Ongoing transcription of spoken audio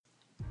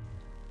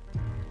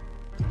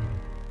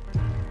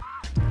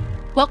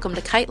Welcome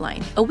to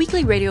KiteLine, a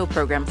weekly radio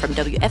program from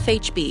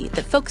WFHB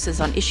that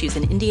focuses on issues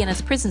in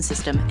Indiana's prison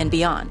system and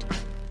beyond.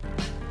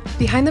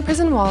 Behind the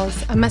prison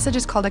walls, a message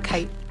is called a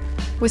kite.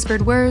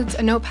 Whispered words,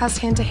 a note passed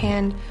hand to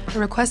hand, a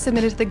request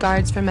submitted to the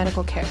guards for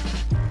medical care.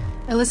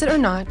 Illicit or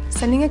not,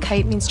 sending a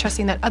kite means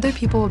trusting that other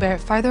people will bear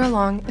it farther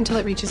along until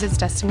it reaches its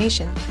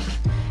destination.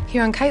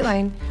 Here on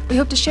KiteLine, we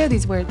hope to share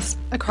these words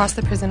across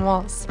the prison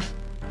walls.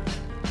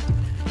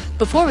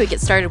 Before we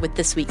get started with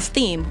this week's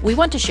theme, we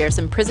want to share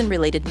some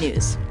prison-related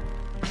news.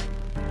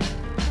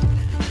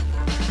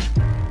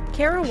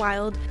 Kara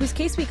Wild, whose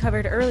case we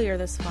covered earlier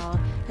this fall,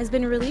 has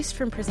been released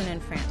from prison in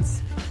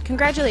France.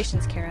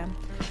 Congratulations, Kara.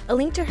 A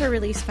link to her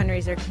release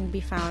fundraiser can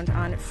be found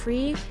on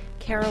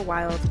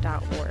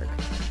freekarawild.org.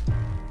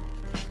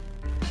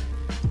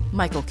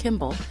 Michael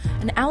Kimball,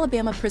 an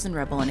Alabama prison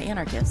rebel and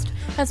anarchist,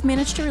 has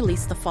managed to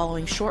release the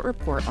following short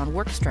report on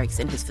work strikes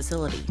in his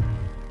facility.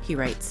 He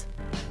writes,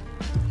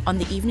 on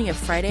the evening of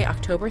Friday,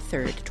 October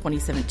 3rd,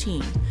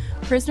 2017,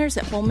 prisoners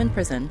at Holman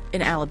Prison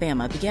in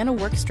Alabama began a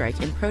work strike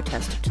in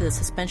protest to the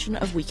suspension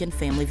of weekend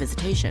family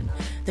visitation,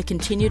 the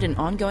continued and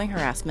ongoing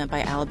harassment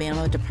by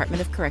Alabama Department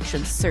of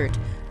Corrections CERT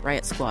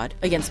riot squad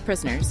against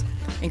prisoners,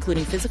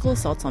 including physical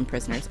assaults on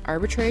prisoners,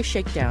 arbitrary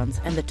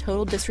shakedowns, and the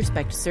total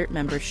disrespect CERT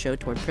members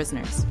showed toward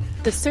prisoners.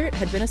 The CERT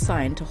had been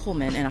assigned to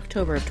Holman in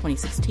October of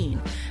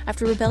 2016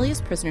 after rebellious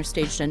prisoners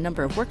staged a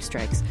number of work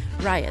strikes,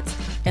 riots,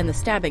 and the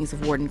stabbings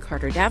of Warden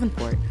Carter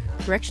Davenport,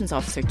 Corrections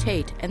Officer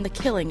Tate, and the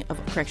killing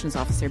of Corrections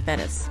Officer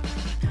Bettis.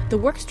 The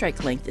work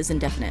strike length is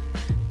indefinite.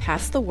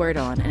 Pass the word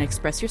on and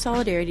express your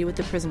solidarity with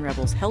the prison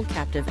rebels held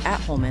captive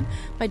at Holman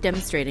by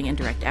demonstrating in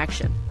direct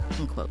action."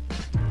 Unquote.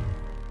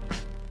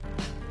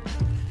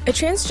 A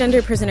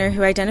transgender prisoner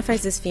who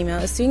identifies as female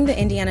is suing the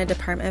Indiana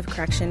Department of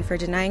Correction for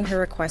denying her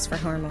request for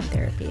hormone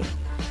therapy.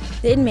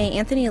 The inmate,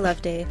 Anthony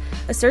Loveday,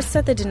 asserts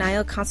that the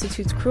denial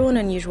constitutes cruel and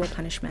unusual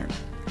punishment.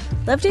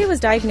 Loveday was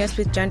diagnosed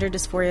with gender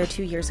dysphoria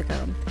 2 years ago.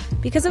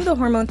 Because of the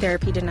hormone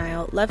therapy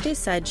denial, Loveday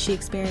said she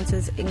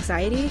experiences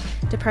anxiety,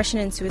 depression,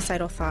 and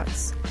suicidal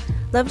thoughts.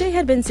 Loveday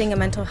had been seeing a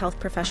mental health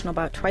professional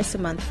about twice a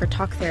month for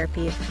talk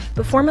therapy,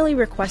 but formally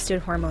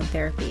requested hormone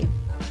therapy.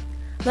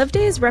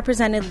 Loveday is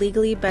represented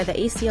legally by the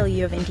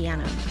ACLU of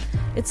Indiana.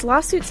 Its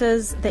lawsuit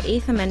says the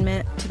Eighth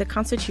Amendment to the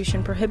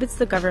Constitution prohibits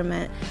the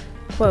government,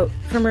 quote,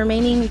 from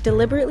remaining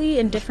deliberately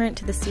indifferent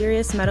to the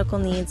serious medical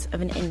needs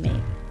of an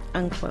inmate,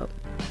 unquote.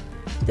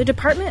 The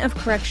Department of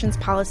Corrections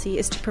policy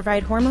is to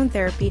provide hormone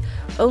therapy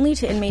only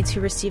to inmates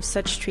who receive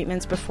such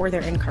treatments before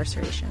their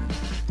incarceration.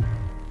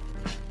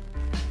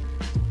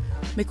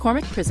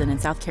 McCormick Prison in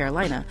South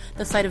Carolina,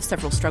 the site of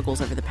several struggles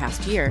over the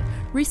past year,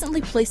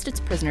 recently placed its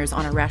prisoners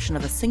on a ration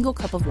of a single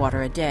cup of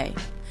water a day.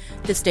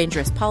 This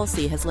dangerous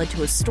policy has led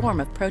to a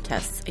storm of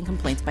protests and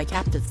complaints by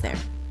captives there.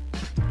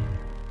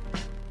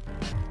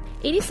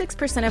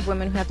 86% of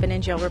women who have been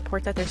in jail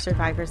report that they're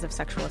survivors of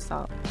sexual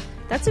assault.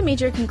 That's a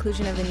major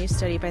conclusion of a new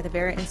study by the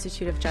Vera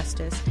Institute of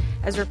Justice,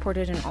 as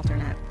reported in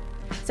Alternet.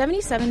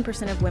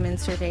 77% of women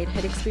surveyed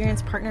had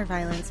experienced partner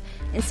violence,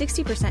 and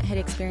 60% had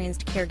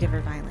experienced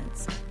caregiver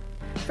violence.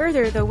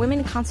 Further, though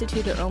women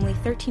constituted only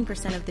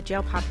 13% of the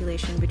jail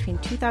population between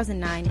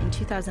 2009 and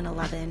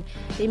 2011,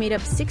 they made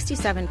up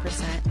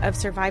 67% of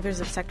survivors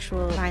of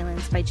sexual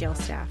violence by jail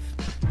staff.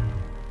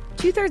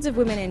 2/3 of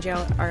women in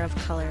jail are of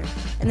color,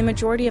 and the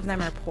majority of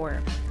them are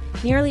poor.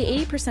 Nearly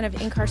 80%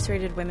 of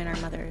incarcerated women are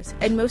mothers,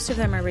 and most of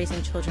them are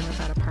raising children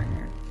without a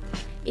partner.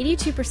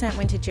 82%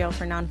 went to jail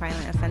for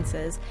nonviolent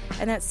offenses,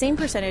 and that same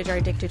percentage are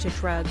addicted to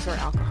drugs or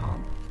alcohol.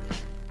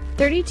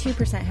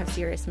 32% have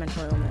serious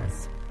mental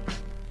illness.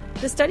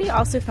 The study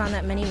also found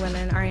that many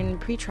women are in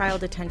pretrial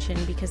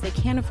detention because they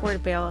can't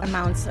afford bail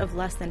amounts of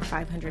less than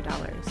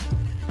 $500.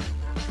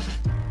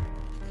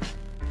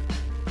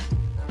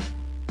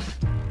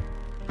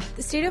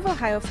 The state of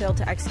Ohio failed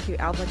to execute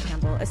Alva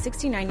Campbell, a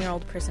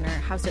 69-year-old prisoner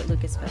housed at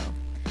Lucasville.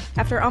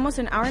 After almost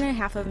an hour and a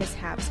half of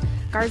mishaps,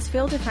 guards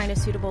failed to find a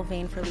suitable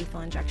vein for lethal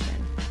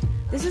injection.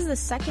 This is the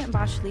second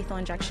botched lethal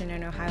injection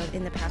in Ohio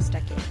in the past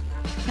decade.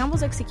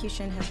 Campbell's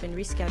execution has been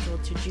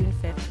rescheduled to June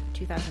 5,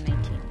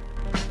 2019.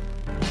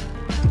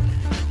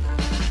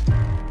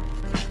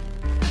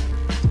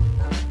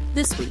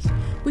 This week,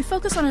 we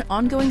focus on an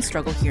ongoing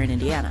struggle here in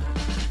Indiana.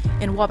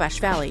 In Wabash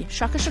Valley,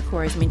 Shaka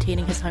Shakur is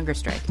maintaining his hunger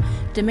strike,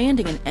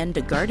 demanding an end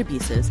to guard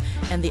abuses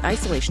and the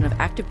isolation of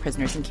active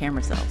prisoners in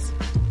camera cells.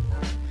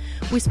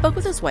 We spoke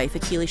with his wife,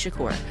 Akili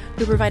Shakur,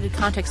 who provided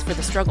context for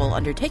the struggle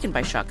undertaken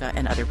by Shaka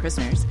and other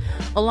prisoners,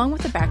 along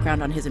with the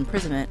background on his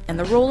imprisonment and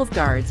the role of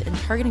guards in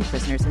targeting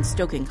prisoners and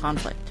stoking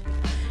conflict.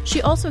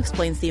 She also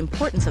explains the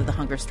importance of the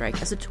hunger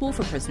strike as a tool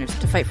for prisoners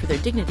to fight for their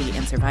dignity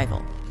and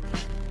survival.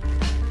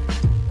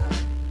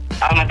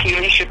 I'm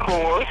Akili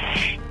Shakur.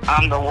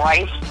 I'm the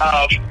wife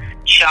of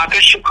Shaka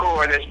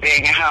Shakur that's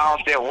being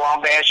housed at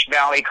Wabash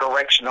Valley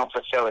Correctional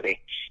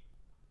Facility.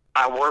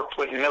 I work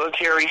with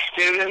military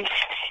students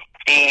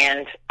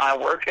and I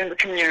work in the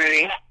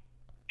community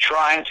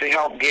trying to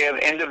help give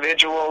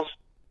individuals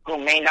who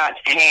may not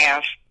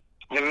have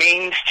the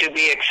means to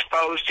be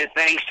exposed to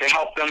things to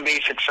help them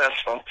be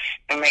successful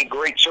and make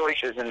great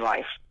choices in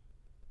life.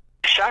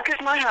 Shaka's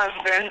my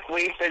husband.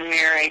 We've been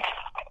married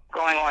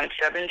going on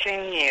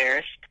 17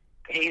 years.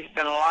 He's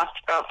been locked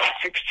up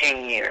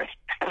 16 years.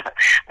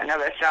 I know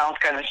that sounds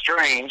kind of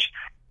strange,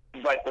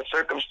 but the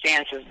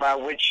circumstances by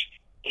which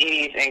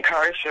he's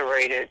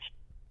incarcerated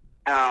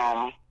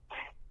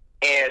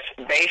is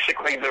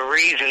basically the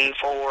reason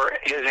for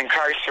his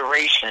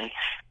incarceration.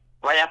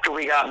 Right after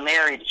we got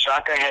married,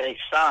 Shaka had a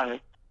son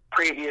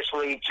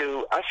previously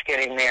to us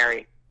getting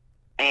married,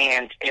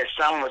 and his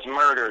son was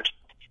murdered,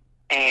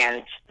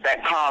 and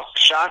that caused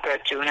Shaka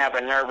to have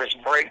a nervous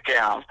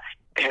breakdown.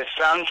 His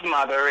son's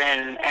mother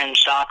and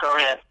Shaka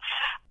had,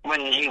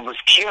 when he was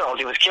killed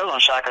on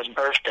Shaka's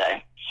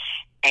birthday,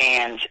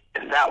 and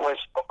that was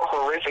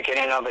horrific in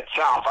and of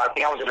itself. I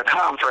think I was at a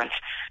conference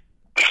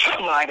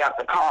when I got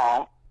the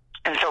call,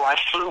 and so I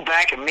flew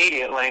back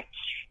immediately.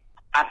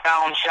 I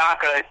found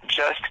Shaka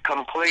just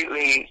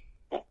completely,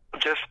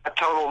 just a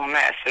total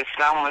mess. His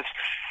son was,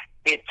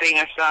 he had seen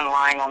his son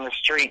lying on the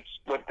streets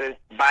with the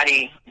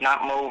body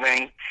not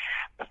moving.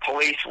 The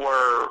police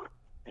were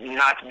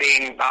not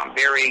being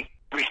very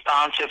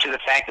responsive to the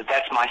fact that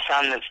that's my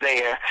son that's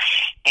there,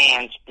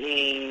 and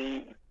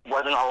he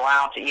wasn't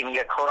allowed to even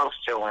get close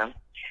to him.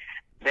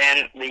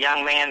 Then the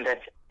young man that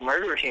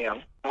murdered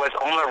him was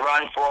on the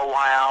run for a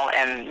while,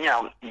 and, you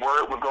know,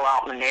 word would go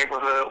out in the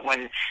neighborhood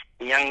when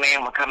the young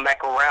man would come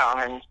back around,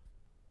 and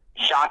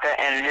Shaka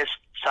and his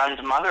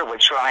son's mother would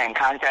try and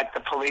contact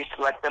the police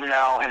to let them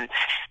know, and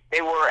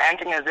they were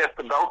acting as if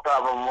the both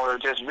of them were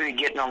just really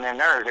getting on their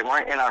nerves. They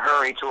weren't in a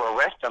hurry to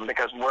arrest them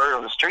because word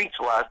on the streets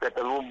was that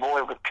the little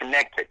boy was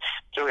connected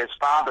to his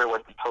father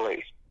with the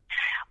police.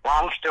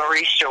 Long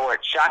story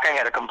short, Shaka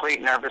had a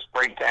complete nervous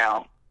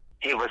breakdown.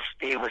 He was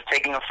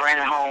taking a friend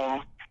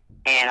home,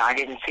 and I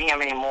didn't see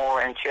him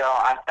anymore until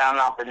I found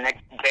out the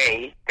next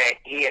day that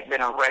he had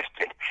been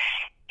arrested.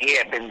 He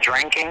had been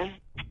drinking,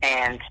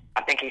 and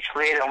I think he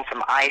slid on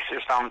some ice or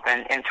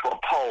something into a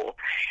pole.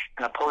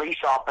 And a police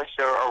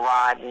officer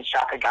arrived, and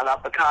Shaka got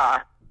out the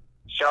car,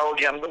 showed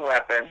him the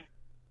weapon,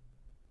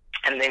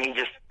 and then he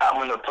just,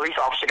 when the police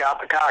officer got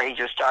out the car, he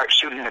just started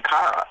shooting the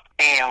car up.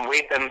 And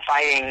we've been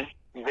fighting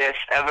this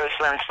ever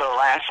since for the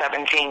last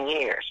 17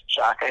 years.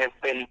 Shaka has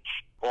been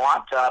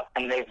locked up,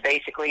 and they've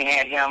basically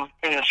had him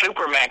in the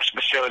Supermax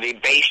facility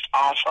based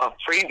off of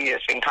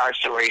previous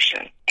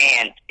incarceration.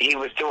 And he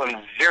was doing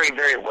very,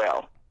 very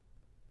well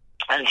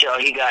until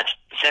he got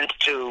sent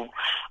to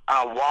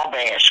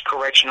Wabash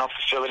Correctional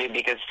Facility,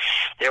 because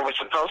there were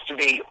supposed to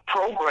be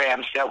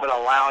programs that would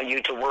allow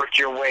you to work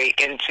your way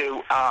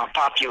into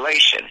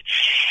population.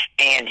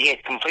 And he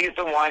had completed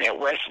the one at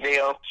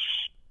Westville.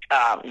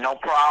 No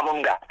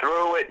problem, got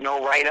through it,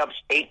 no write-ups,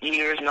 8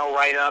 years, no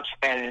write-ups,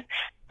 and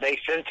they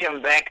sent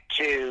him back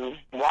to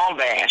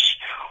Wabash,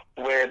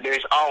 where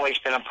there's always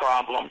been a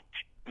problem.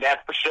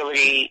 That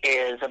facility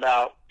is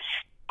about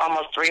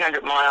almost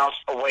 300 miles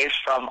away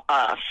from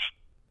us,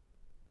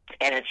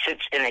 and it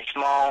sits in a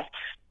small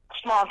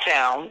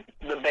town,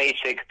 the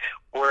Basic,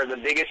 where the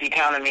biggest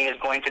economy is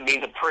going to be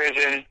the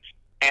prison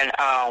and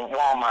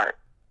Walmart.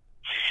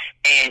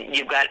 And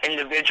you've got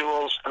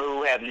individuals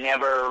who have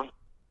never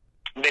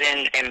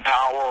been in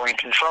power or in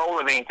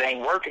control of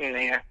anything working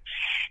there,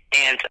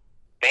 and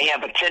they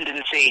have a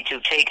tendency to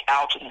take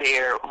out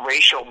their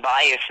racial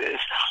biases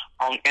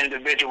on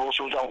individuals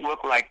who don't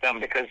look like them,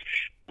 because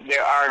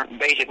there are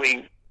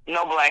basically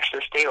no blacks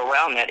that stay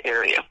around that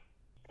area.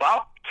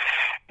 Well,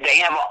 they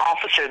have an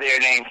officer there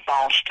named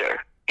Foster,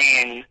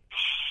 and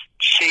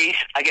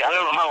I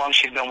don't know how long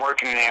she's been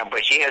working there,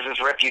 but she has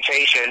this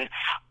reputation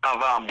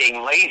of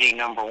being lazy,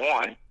 number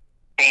one,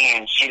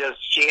 and she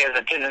has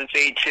a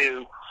tendency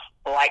to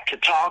like to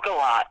talk a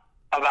lot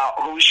about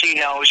who she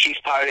knows. She's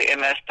part of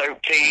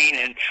MS-13,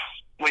 and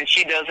when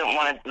she doesn't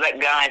want to let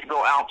guys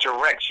go out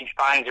to wreck, she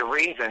finds a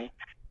reason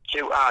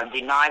to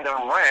deny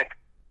them wreck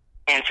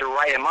and to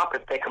write them up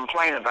if they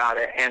complain about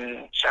it.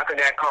 And Shaka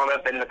got caught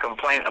up in the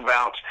complaint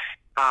about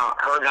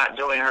her not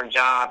doing her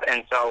job,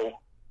 and so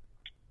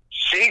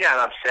she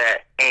got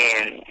upset,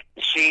 and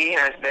she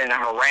has been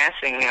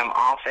harassing him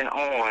off and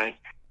on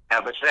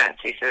ever since.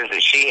 He says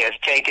that she has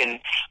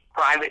taken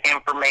private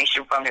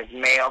information from his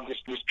mail,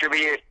 just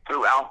distributed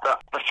throughout the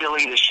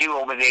facility to shoe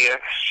over there,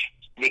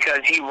 because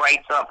he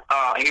writes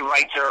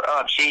her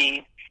up.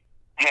 She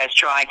has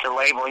tried to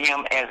label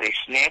him as a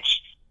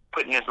snitch,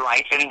 putting his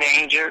life in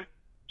danger.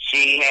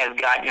 She has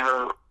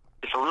gotten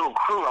it's a little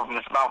crew of them,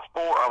 it's about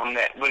 4 of them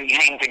that really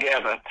hang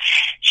together.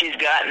 She's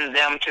gotten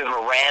them to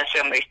harass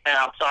him. They stand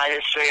outside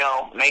his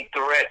cell, make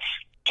threats,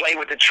 play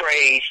with the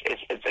trays.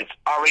 It's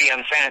already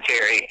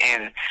unsanitary.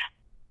 And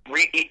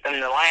in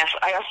the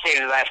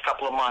last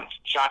couple of months,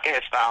 Shaka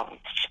has found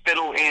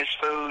spittle in his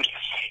food.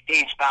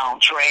 He's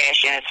found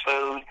trash in his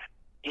food.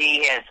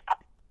 He has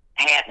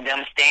had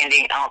them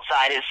standing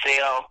outside his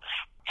cell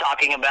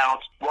talking about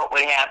what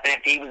would happen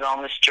if he was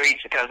on the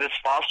streets, because this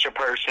foster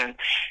person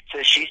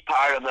says she's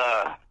part of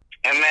the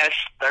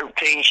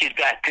MS-13. She's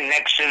got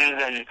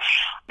connections, and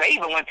they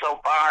even went so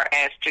far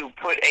as to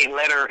put a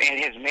letter in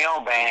his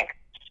mailbag,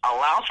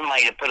 allow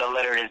somebody to put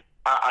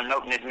a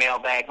note in his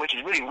mailbag, which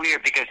is really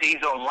weird because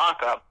he's on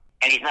lockup,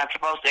 and he's not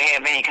supposed to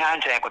have any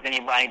contact with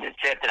anybody that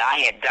said that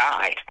I had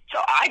died. So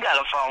I got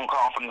a phone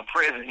call from the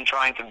prison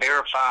trying to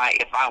verify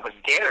if I was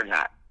dead or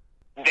not.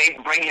 They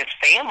bring his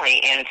family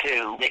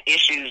into the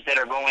issues that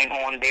are going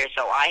on there,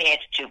 so I had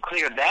to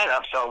clear that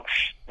up. So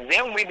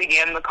then we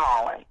began the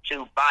calling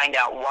to find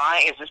out,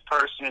 why is this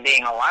person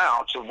being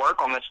allowed to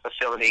work on this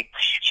facility?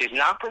 She's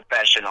not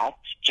professional.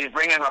 She's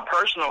bringing her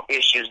personal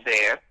issues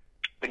there.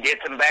 We did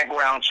some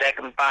background check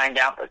and find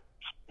out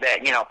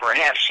that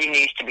perhaps she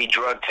needs to be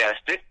drug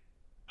tested,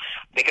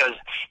 because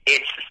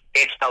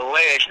it's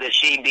alleged that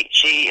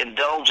she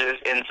indulges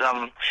in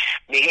some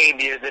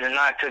behaviors that are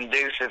not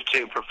conducive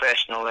to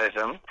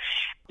professionalism.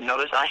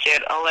 Notice I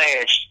said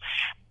alleged.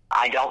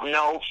 I don't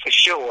know for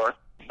sure,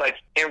 but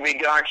in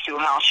regards to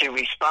how she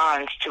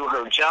responds to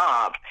her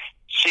job,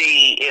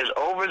 she is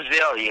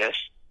overzealous,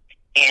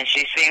 and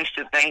she seems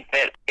to think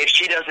that if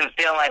she doesn't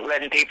feel like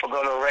letting people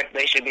go to rec,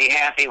 they should be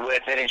happy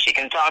with it, and she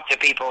can talk to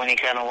people any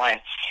kind of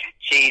way.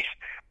 She's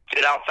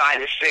stood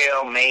outside the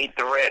cell, made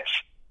threats,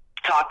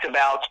 talked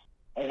about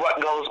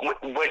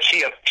what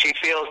she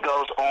feels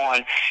goes on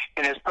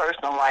in his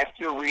personal life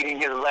through reading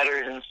his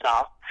letters and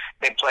stuff.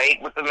 They played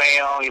with the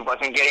mail. He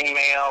wasn't getting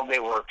mail. They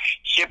were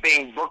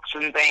shipping books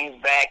and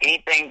things back.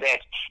 Anything that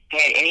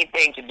had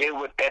anything to do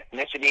with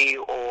ethnicity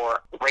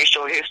or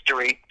racial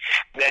history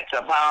that's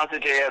a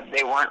positive,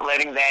 they weren't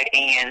letting that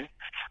in.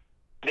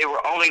 They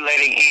were only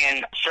letting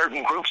in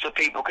certain groups of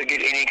people could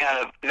get any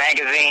kind of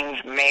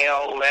magazines,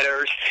 mail,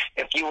 letters.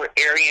 If you were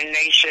Aryan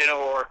Nation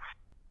or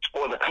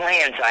the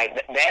Klan type,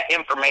 that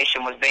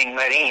information was being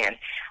let in.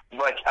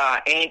 But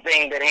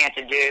anything that had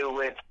to do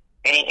with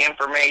any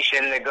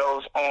information that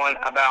goes on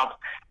about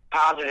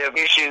positive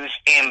issues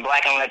in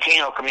Black and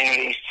Latino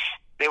communities,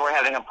 they were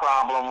having a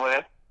problem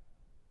with.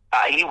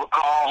 He would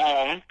call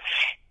home,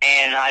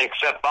 and I'd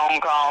accept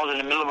phone calls. In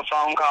the middle of a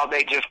phone call,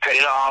 they just cut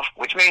it off,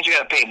 which means you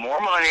got to pay more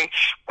money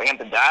for him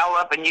to dial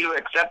up and you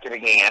accept it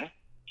again.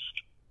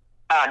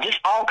 Just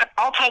all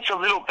types of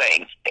little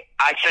things.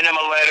 I send him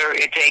a letter.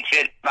 It takes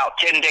it about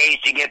 10 days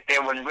to get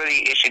there, when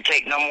really it should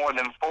take no more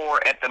than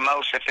 4 at the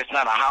most if it's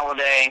not a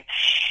holiday.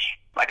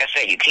 Like I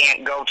said, you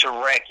can't go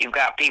to rec. You've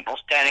got people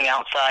standing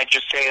outside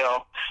your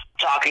cell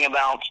talking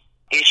about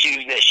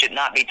issues that should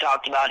not be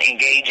talked about,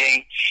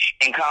 engaging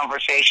in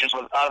conversations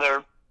with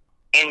other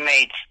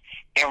inmates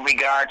in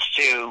regards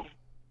to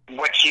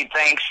what she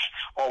thinks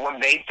or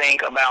what they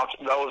think about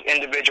those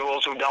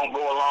individuals who don't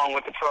go along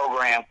with the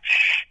program.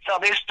 So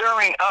they're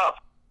stirring up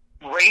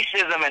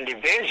racism and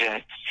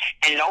division,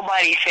 and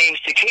nobody seems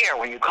to care.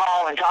 When you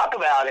call and talk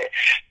about it,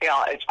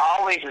 it's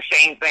always the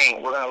same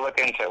thing. We're going to look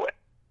into it.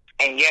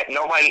 And yet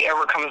nobody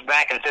ever comes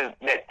back and says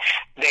that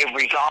they've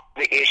resolved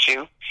the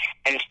issue.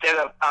 Instead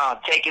of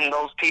taking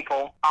those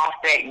people off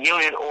that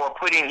unit or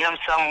putting them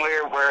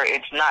somewhere where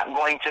it's not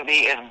going to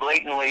be as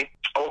blatantly,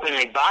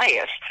 openly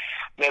biased,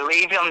 they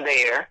leave him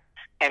there.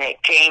 And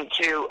it came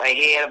to a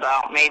head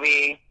about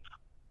maybe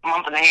a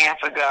month and a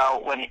half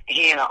ago when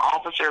he and an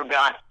officer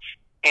got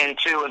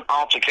into an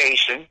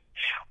altercation,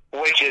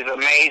 which is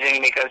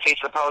amazing because he's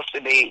supposed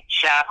to be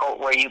shackled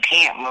where you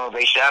can't move.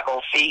 They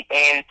shackle feet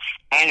and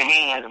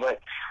hands, but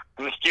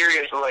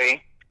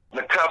mysteriously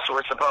the cuffs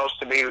were supposed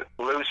to be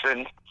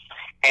loosened,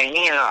 and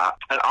he and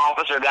an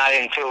officer got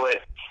into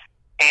it,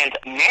 and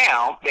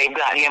now they've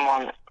got him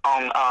on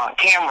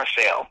camera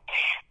cell.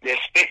 They're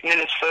spitting in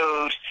his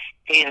food.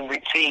 He's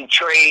received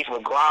trays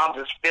with globs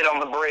of spit on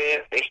the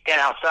bread. They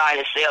stand outside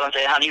his cell and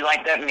say, "How do you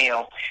like that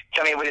meal?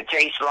 Tell me what it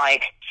tastes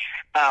like."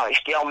 They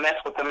still mess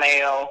with the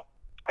mail.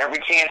 Every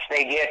chance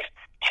they get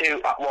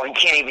to, he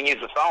can't even use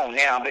the phone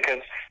now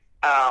because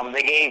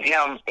they gave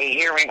him a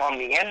hearing on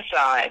the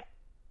inside,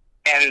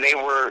 and they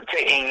were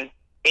taking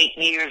 8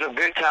 years of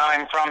good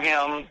time from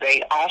him.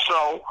 They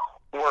also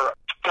were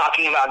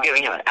talking about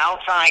giving him an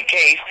outside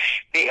case.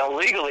 They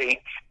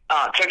illegally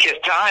took his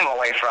time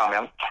away from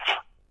him.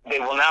 They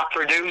will not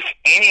produce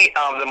any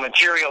of the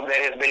material that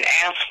has been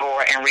asked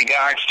for in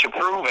regards to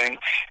proving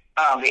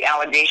the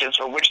allegations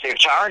for which they're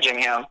charging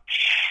him.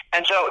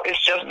 And so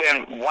it's just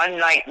been one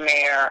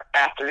nightmare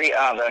after the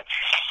other,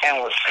 and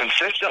was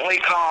consistently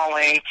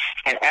calling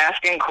and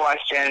asking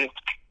questions,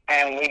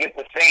 and we get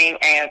the same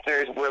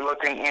answers. We're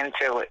looking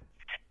into it.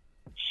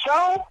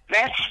 So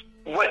that's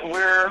what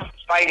we're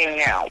fighting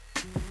now.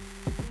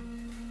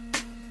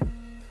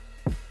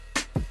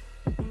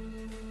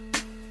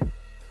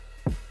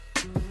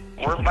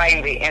 We're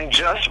fighting the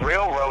unjust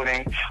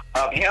railroading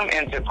of him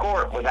into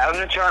court without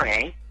an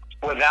attorney,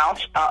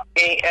 without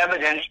any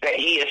evidence that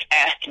he is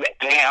asked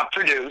to have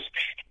produced.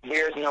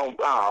 There's no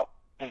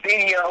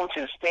video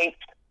to state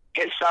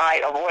his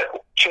side of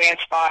what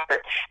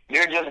transpired.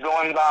 They're just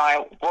going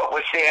by what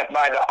was said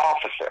by the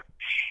officer.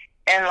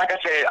 And like I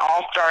said, it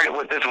all started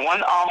with this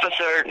one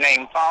officer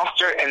named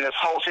Foster, and this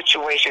whole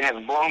situation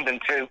has bloomed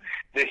into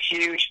this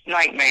huge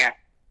nightmare.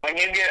 When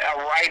you get a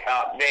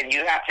write-up, then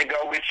you have to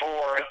go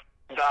before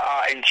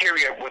the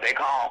interior, what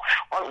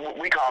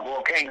we call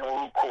the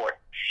kangaroo court.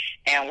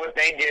 And what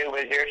they do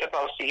is they're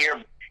supposed to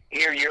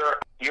hear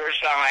your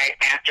side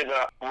after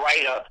the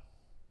write-up,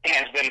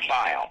 has been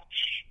filed.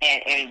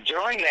 And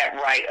during that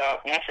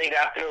write-up, once they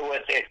got through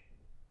with it,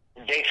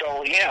 they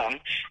told him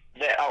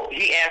that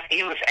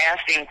he was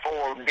asking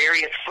for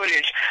various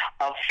footage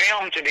of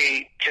film to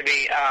be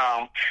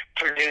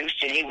produced,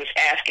 and he was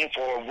asking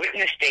for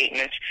witness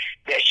statements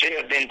that should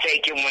have been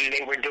taken when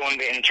they were doing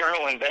the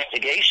internal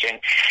investigation,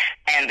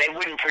 and they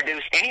wouldn't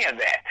produce any of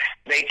that.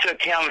 They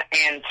took him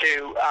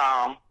into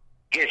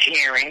his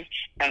hearing,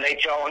 and they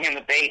told him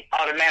that they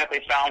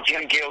automatically found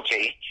him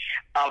guilty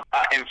of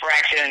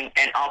infraction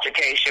and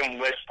altercation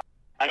with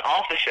an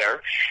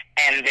officer,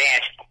 and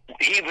that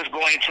he was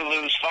going to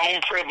lose phone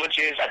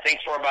privileges, I think,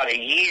 for about a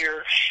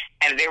year,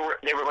 and they were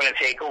going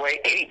to take away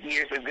 8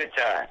 years of good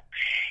time.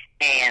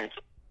 And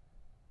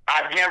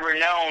I've never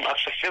known a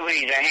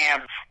facility to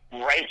have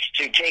rights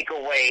to take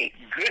away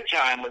good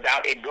time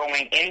without it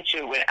going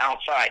into an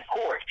outside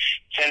court,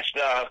 since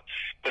the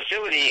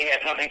facility has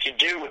nothing to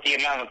do with the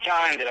amount of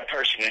time that a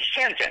person is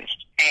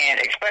sentenced.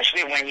 And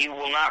especially when you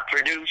will not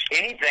produce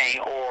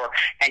anything,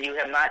 and you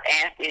have not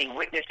asked any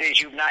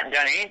witnesses, you've not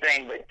done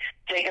anything but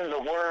taken the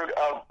word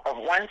of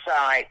one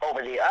side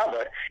over the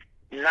other,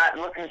 not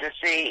looking to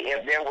see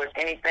if there was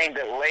anything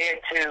that led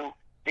to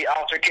the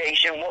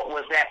altercation. What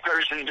was that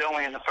person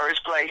doing in the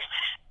first place?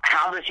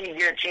 How does he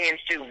get a chance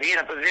to be in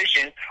a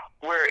position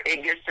where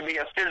it gets to be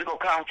a physical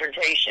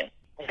confrontation?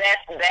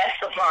 That's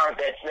the part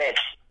that's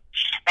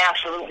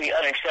absolutely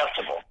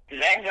unacceptable.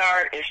 That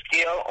guard is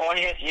still on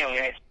his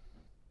unit.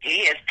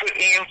 He has put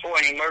in for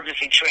an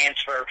emergency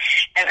transfer.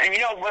 And you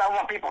know, what I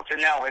want people to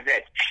know is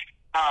that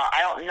I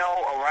don't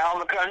know around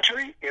the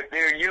country if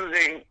they're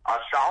using a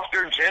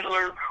softer,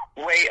 gentler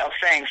way of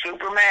saying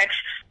Supermax,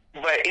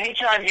 but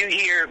anytime you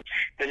hear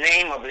the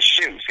name of the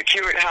SHU,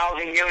 Secured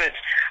Housing Units,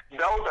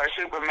 those are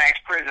Supermax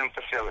prison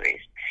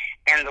facilities.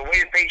 And the way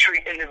that they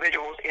treat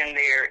individuals in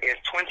there is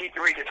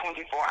 23 to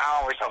 24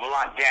 hours of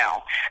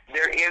lockdown.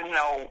 There is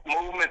no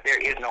movement. There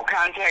is no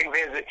contact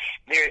visit.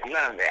 There is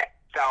none of that.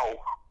 So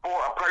for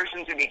a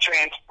person to be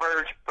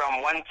transferred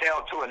from one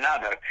cell to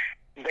another,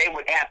 they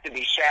would have to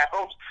be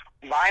shackled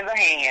by the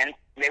hand.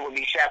 They would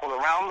be shackled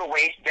around the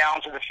waist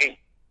down to the feet.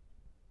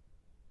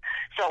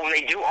 So when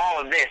they do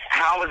all of this,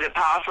 how is it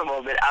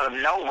possible that out of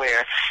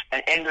nowhere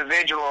an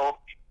individual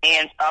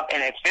ends up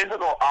in a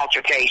physical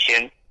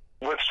altercation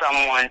with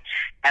someone,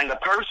 and the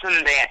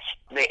person that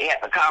they had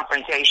the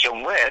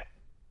confrontation with,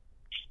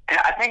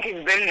 I think he's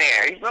been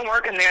there. He's been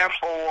working there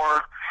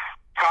for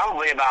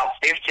probably about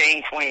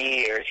 15, 20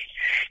 years,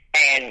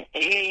 and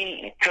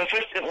he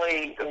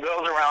consistently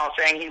goes around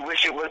saying he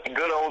wished it was the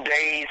good old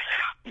days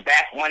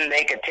back when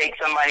they could take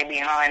somebody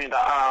behind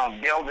the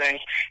building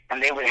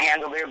and they would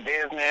handle their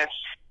business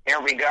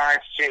in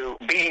regards to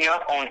beating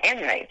up on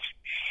inmates.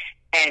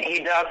 And he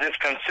does this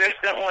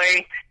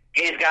consistently.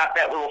 He's got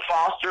that little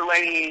foster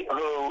lady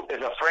who is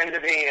a friend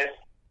of his.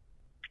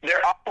 There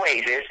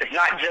always is. It's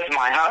not just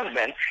my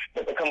husband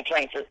that the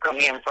complaints have come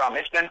in from.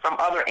 It's been from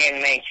other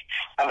inmates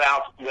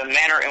about the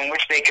manner in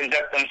which they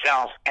conduct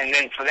themselves. And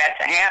then for that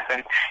to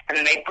happen, and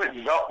then they put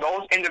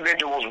those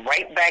individuals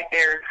right back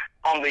there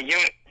on the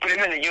unit, put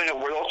them in the unit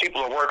where those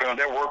people are working, or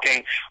they're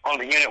working on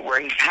the unit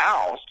where he's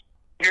housed.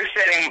 You're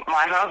setting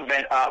my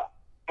husband up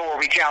for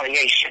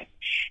retaliation.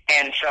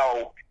 And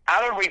so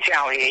out of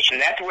retaliation,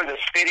 that's where the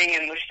spitting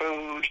in the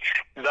food,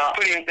 the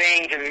putting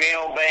things in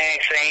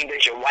mailbags saying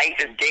that your wife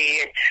is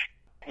dead,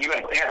 you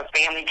have a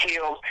family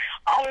killed,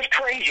 all this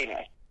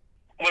craziness.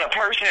 When a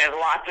person is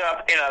locked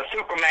up in a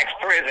Supermax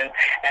prison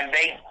and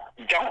they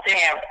don't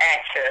have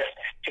access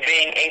to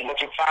being able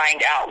to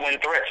find out when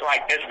threats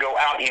like this go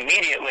out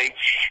immediately,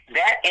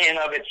 that in and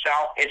of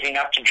itself is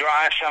enough to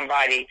drive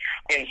somebody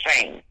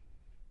insane.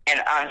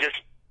 And I'm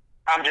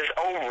just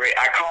over it.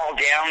 I call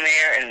down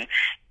there, and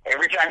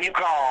every time you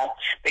call,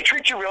 they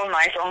treat you real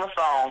nice on the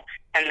phone,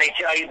 and they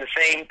tell you the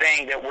same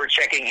thing, that we're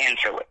checking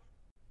into it.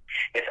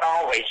 It's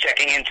always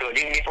checking into it.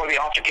 Even before the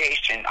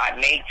altercation, I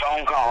made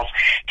phone calls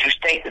to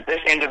state that this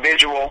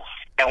individual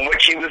and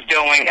what she was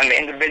doing and the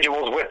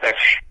individuals with her,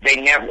 they're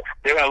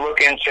going to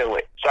look into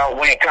it. So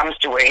when it comes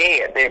to a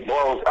head, it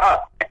blows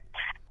up.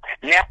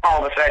 Now,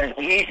 all of a sudden,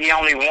 he's the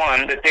only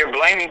one that they're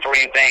blaming for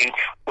anything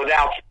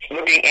without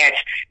looking at,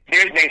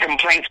 there's been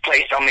complaints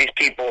placed on these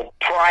people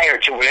prior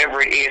to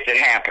whatever it is that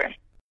happened.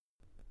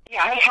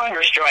 Yeah, his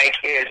hunger strike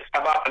is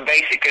about the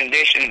basic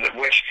conditions of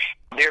which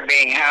they're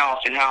being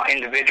housed and how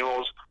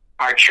individuals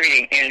are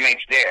treating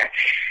inmates there.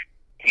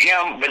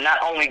 Him, but not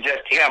only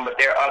just him, but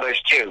there are others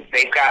too.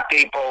 They've got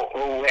people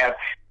who have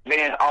been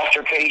in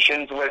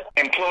altercations with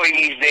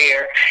employees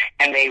there,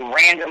 and they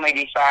randomly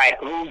decide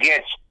who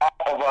gets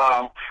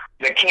off of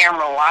the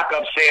camera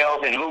lockup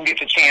cells and who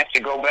gets a chance to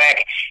go back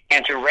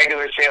into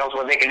regular cells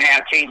where they can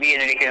have TV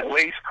and they can at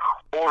least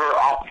order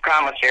off of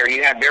commissary.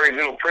 You have very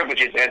little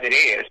privileges as it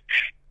is.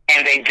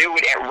 And they do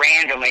it at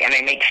randomly, and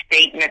they make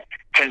statements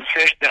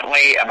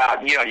consistently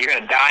about, you're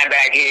going to die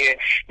back here.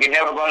 You're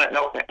never going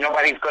to,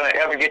 nobody's going to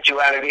ever get you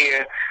out of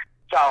here.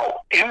 So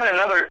him and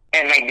another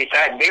inmate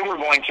decided they were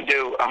going to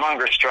do a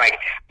hunger strike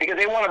because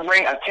they want to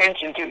bring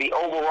attention to the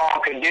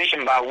overall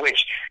condition by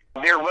which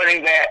they're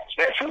running that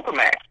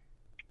Supermax.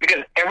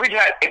 Because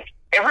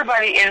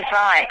everybody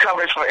inside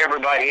covers for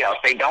everybody else.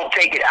 They don't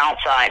take it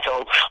outside,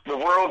 so the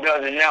world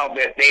doesn't know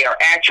that they are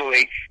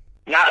actually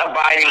not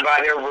abiding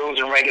by their rules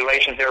and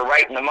regulations. They're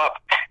writing them up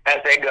as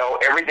they go.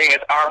 Everything is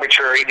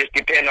arbitrary. Just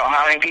depends on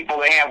how many people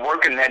they have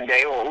working that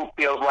day or who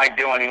feels like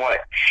doing what.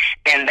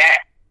 And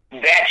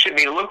that should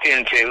be looked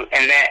into,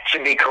 and that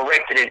should be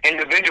corrected. And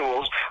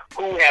individuals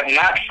who have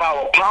not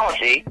followed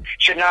policy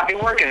should not be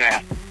working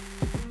there.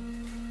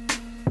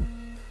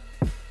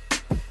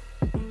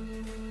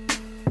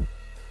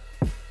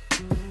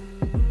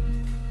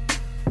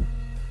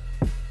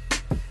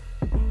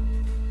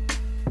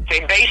 They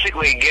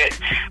basically get,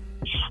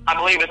 I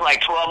believe it's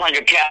like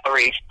 1,200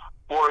 calories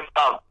worth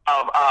of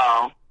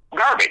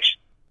garbage.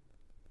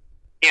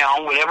 You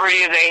know, whatever it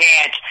is they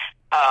had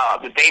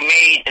that they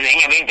made, and they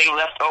have anything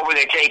left over,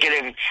 they take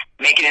it and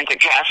make it into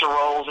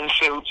casseroles and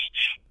soups.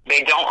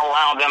 They don't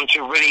allow them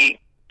to really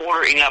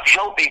order enough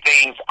healthy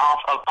things off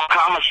of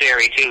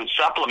commissary to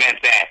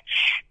supplement that.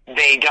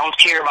 They don't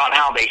care about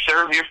how they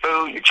serve your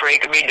food. Your tray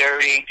could be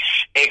dirty.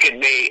 It could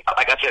be,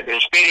 like I said, they're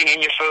spitting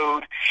in your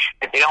food.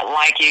 If they don't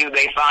like you,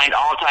 they find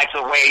all types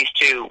of ways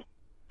to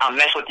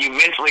mess with you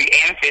mentally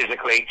and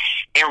physically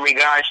in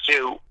regards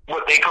to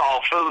what they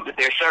call food that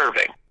they're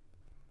serving.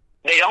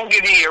 They don't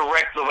give you your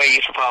rec the way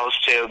you're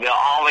supposed to. They'll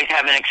always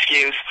have an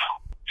excuse.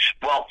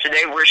 Well,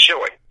 today we're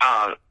short.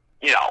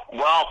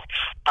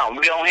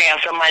 We don't have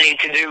somebody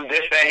to do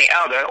this, that, and the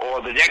other,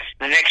 or the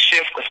next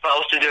shift was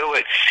supposed to do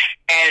it,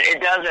 and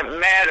it doesn't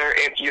matter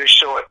if you're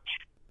short.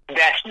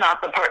 That's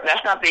not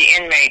the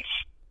inmate's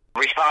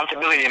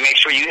responsibility to make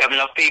sure you have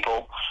enough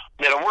people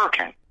that are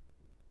working.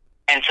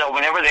 And so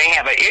whenever they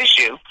have an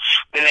issue,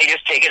 then they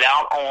just take it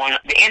out on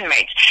the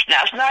inmates.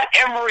 Now, it's not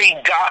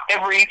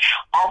every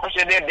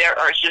officer there. There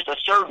are just a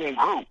certain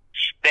group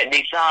that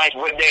decides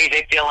what days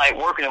they feel like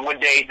working and what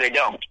days they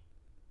don't.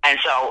 And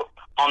so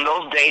on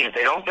those days that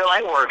they don't feel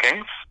like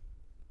working,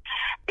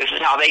 this is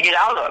how they get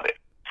out of it.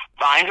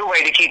 Find a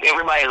way to keep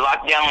everybody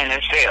locked down in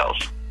their cells.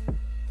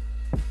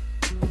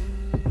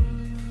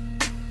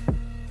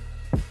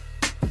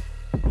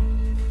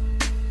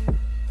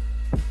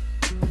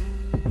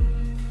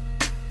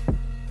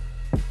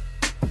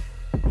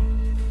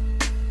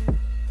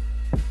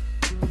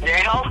 Their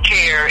health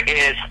care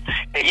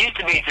it used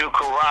to be through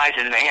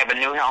Corizon. They have a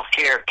new health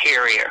care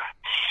carrier.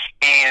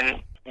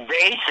 And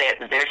they said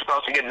that they're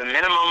supposed to get the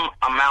minimum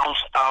amounts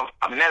of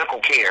medical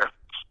care,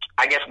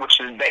 I guess, which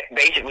is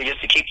basically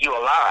just to keep you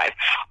alive.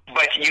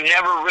 But you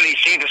never really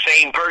see the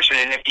same person,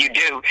 and if you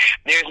do,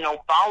 there's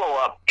no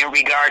follow-up in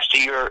regards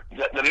to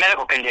the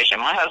medical condition.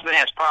 My husband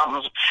has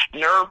problems,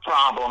 nerve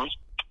problems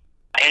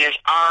in his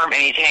arm,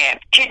 and he's had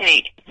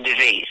kidney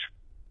disease.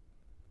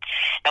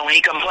 And when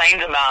he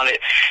complains about it,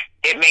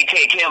 it may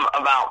take him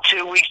about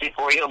 2 weeks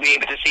before he'll be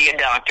able to see a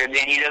doctor.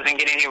 Then he doesn't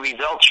get any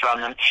results from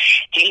them.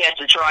 He has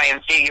to try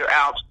and figure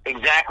out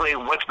exactly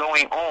what's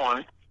going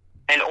on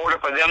in order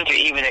for them to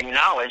even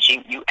acknowledge.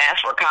 You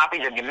ask for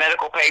copies of your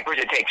medical papers.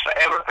 It takes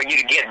forever for you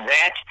to get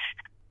that.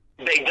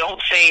 They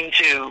don't seem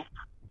to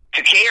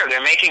care.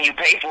 They're making you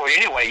pay for it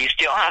anyway. You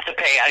still have to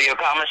pay out of your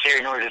commissary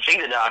in order to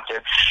see the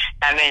doctor.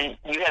 And then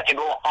you have to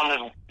go on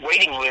the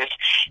waiting list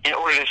in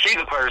order to see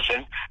the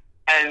person.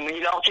 And when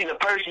you don't see the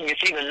person, you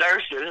see the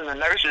nurses, and the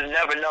nurses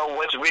never know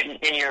what's written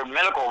in your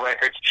medical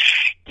records.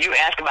 You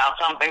ask about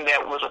something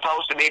that was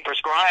supposed to be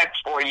prescribed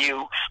for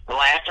you the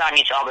last time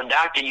you saw the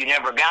doctor, you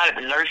never got it.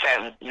 The nurse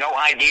has no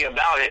idea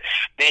about it.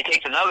 Then it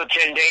takes another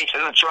 10 days for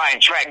them to try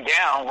and track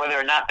down whether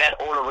or not that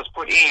order was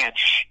put in.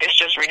 It's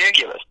just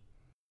ridiculous.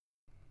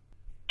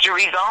 To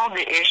resolve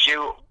the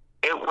issue,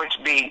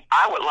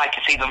 I would like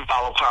to see them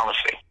follow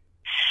policy.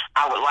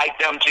 I would like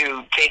them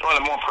to take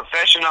on a more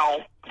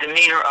professional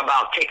demeanor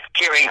about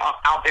carrying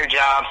out their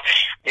jobs.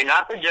 They're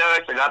not the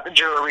judge. They're not the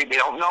jury. They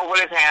don't know what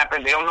has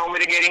happened. They don't know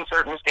mitigating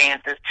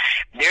circumstances.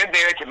 They're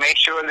there to make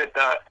sure that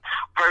the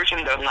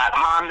person does not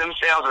harm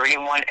themselves or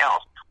anyone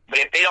else. But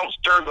if they don't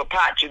stir the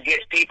pot to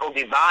get people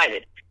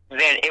divided,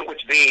 then it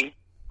would be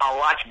a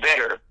lot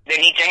better. They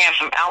need to have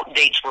some out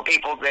dates for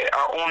people that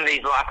are on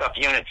these lockup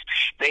units.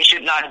 They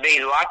should not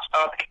be locked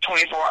up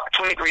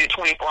 23 to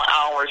 24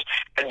 hours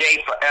a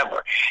day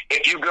forever.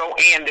 If you go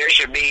in, there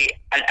should be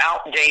an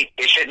out date.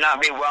 It should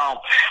not be,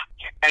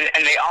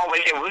 and they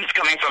always say, well, it's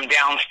coming from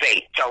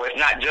downstate. So it's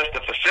not just the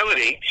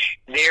facility.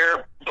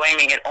 They're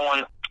blaming it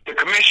on the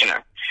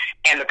commissioner.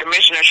 And the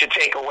commissioner should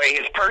take away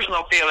his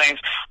personal feelings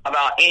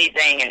about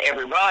anything and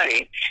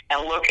everybody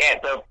and look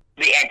at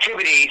the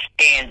activities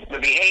and the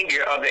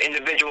behavior of the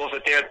individuals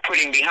that they're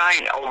putting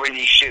behind over in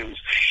these shoes.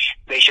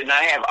 They should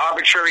not have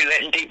arbitrary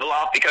letting people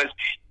off because,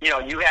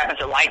 you happen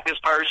to like this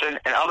person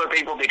and other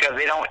people because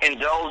they don't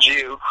indulge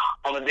you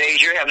on the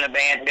days you're having a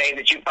bad day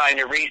that you find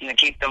a reason to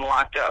keep them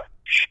locked up.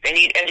 They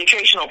need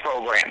educational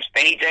programs.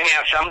 They need to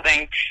have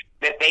something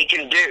that they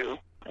can do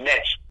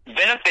that's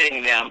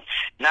benefiting them,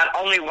 not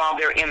only while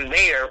they're in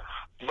there,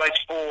 but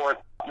for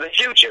the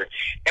future.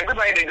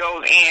 Everybody that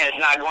goes in is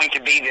not going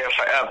to be there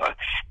forever.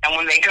 And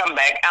when they come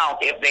back out,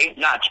 if they've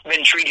not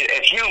been treated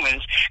as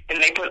humans, then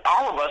they put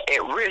all of us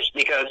at risk,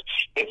 because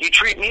if you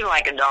treat me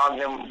like a dog,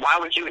 then why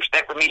would you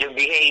expect for me to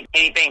behave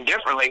anything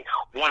differently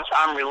once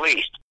I'm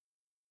released?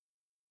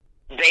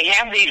 They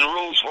have these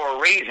rules for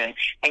a reason,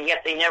 and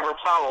yet they never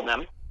follow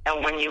them.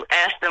 And when you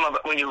ask them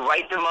about, when you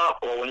write them up,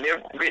 or when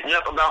they're written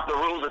up about the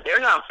rules that they're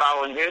not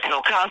following, there's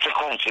no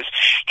consequences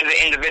to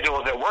the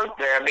individuals that work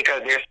there,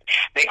 because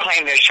they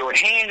claim they're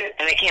short-handed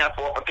and they can't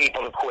afford for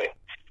people to quit.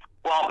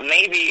 Well,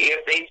 maybe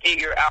if they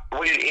figure out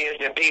what it is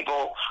that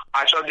people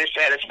are so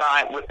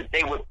dissatisfied with, that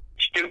they would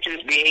stoop to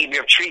this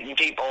behavior of treating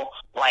people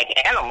like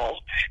animals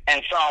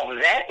and solve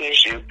that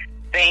issue,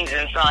 things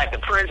inside the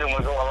prison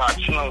would go a lot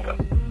smoother.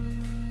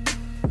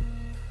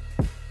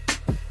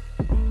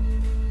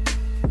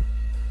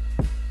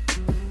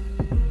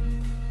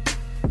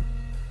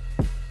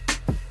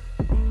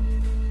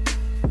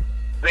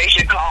 They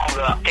should call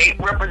the state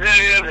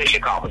representative, they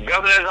should call the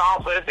governor's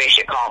office, they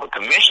should call the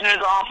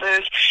commissioner's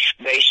office,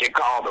 they should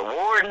call the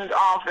warden's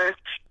office,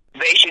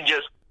 they should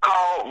just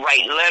call,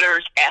 write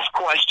letters, ask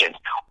questions.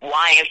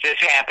 Why is this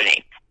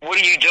happening?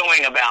 What are you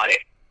doing about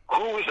it?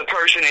 Who is the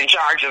person in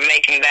charge of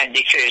making that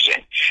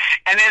decision?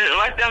 And then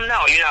let them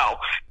know,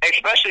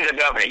 especially the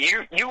governor,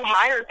 you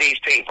hired these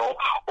people,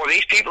 or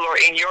these people are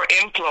in your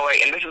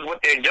employ, and this is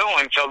what they're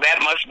doing, so that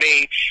must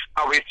be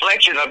a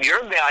reflection of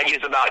your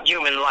values about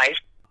human life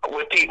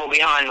with people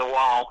behind the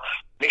wall,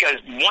 because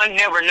one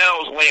never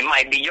knows when it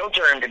might be your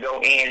turn to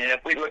go in. And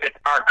if we look at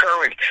our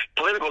current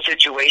political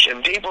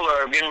situation, people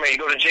are getting ready to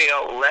go to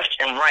jail left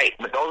and right,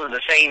 but those are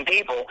the same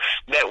people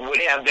that would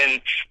have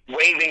been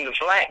waving the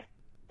flag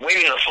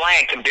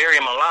to bury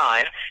them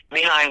alive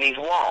behind these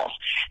walls.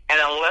 And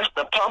unless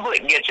the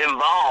public gets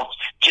involved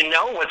to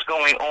know what's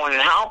going on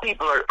and how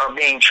people are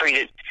being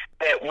treated,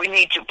 that we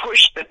need to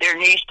push that there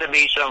needs to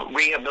be some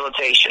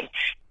rehabilitation,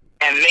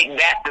 and make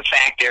that the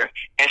factor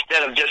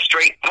instead of just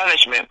straight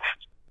punishment,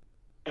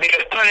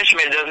 because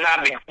punishment does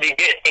not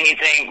beget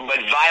anything but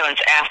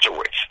violence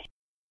afterwards.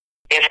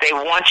 If they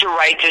want to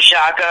write to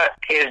Shaka,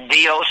 his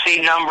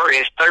DOC number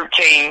is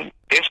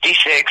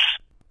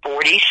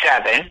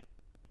 135647,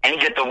 and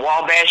he's at the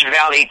Wabash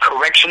Valley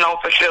Correctional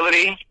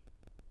Facility,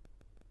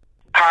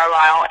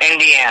 Carlisle,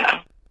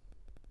 Indiana.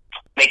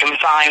 They can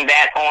find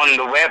that on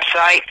the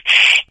website.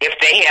 If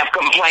they have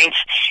complaints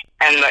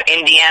in the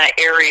Indiana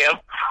area,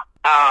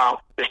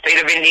 the state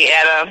of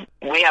Indiana,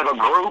 we have a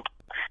group,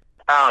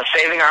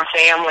 Saving Our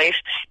Families,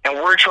 and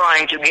we're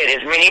trying to get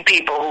as many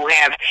people who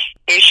have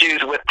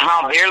issues with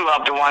how their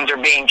loved ones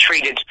are being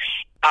treated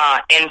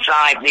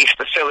inside these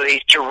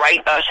facilities to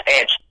write us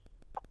at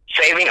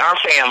Saving Our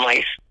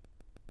Families,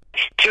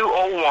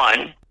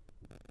 201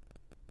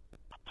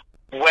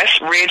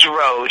 West Ridge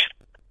Road,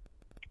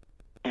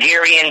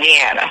 Gary,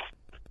 Indiana.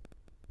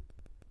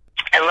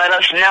 And let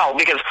us know,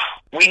 because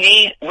we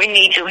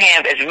need to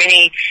have as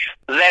many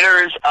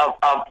letters of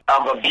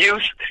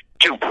abuse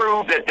to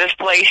prove that this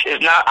place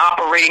is not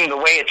operating the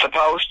way it's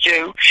supposed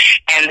to,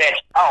 and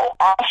that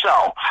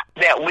also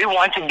that we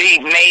want to be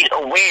made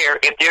aware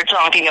if they're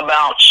talking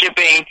about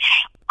shipping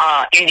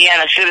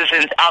Indiana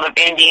citizens out of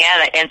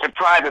Indiana into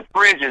private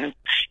prisons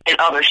in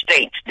other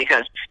states,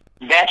 because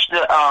that's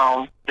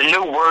the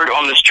new word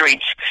on the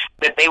streets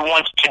that they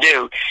want to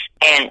do.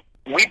 And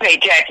we pay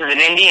taxes in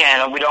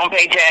Indiana. We don't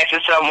pay taxes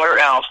somewhere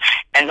else.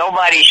 And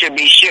nobody should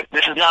be shipped.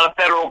 This is not a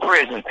federal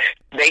prison.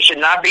 They should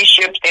not be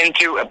shipped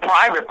into a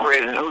private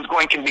prison who's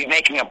going to be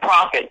making a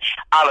profit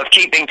out of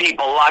keeping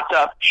people locked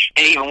up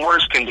in even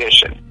worse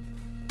condition.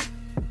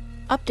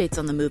 Updates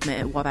on the movement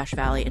at Wabash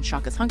Valley and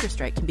Shaka's hunger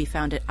strike can be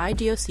found at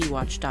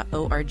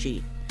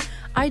idocwatch.org.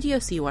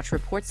 IDOC Watch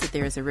reports that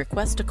there is a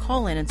request to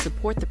call in and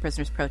support the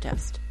prisoners'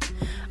 protest.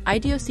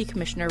 IDOC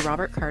Commissioner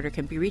Robert Carter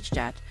can be reached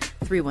at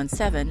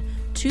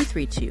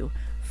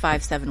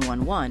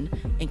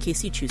 317-232-5711 in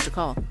case you choose to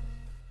call.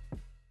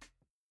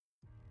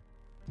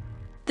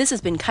 This has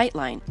been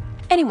KiteLine.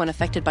 Anyone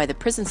affected by the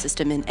prison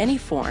system in any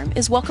form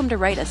is welcome to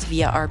write us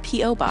via our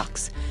P.O.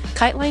 Box,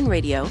 KiteLine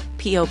Radio,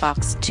 P.O.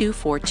 Box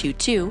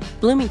 2422,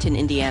 Bloomington,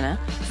 Indiana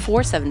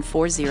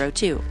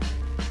 47402.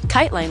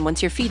 KiteLine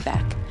wants your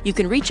feedback. You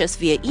can reach us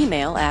via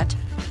email at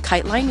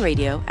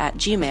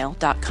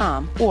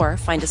kitelineradio@gmail.com or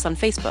find us on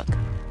Facebook.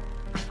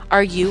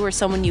 Are you or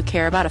someone you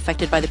care about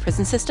affected by the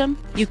prison system?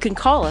 You can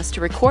call us to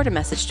record a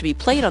message to be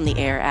played on the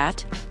air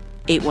at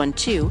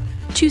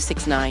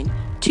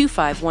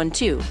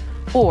 812-269-2512,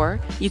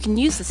 or you can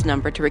use this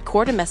number to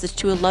record a message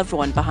to a loved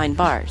one behind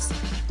bars.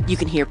 You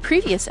can hear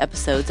previous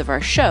episodes of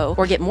our show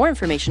or get more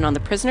information on the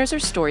prisoners or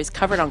stories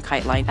covered on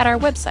KiteLine at our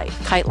website,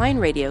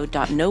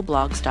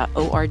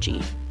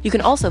 kitelineradio.noblogs.org. You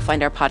can also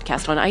find our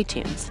podcast on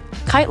iTunes.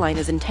 KiteLine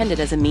is intended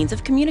as a means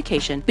of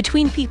communication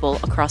between people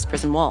across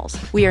prison walls.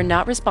 We are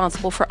not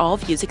responsible for all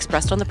views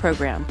expressed on the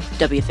program.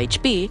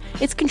 WFHB,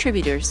 its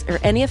contributors, or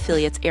any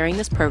affiliates airing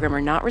this program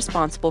are not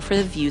responsible for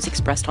the views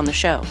expressed on the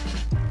show.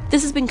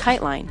 This has been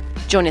KiteLine.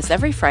 Join us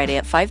every Friday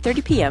at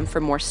 5:30 p.m.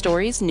 for more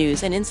stories,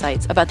 news, and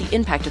insights about the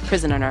impact of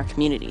prison on our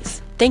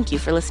communities. Thank you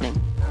for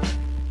listening.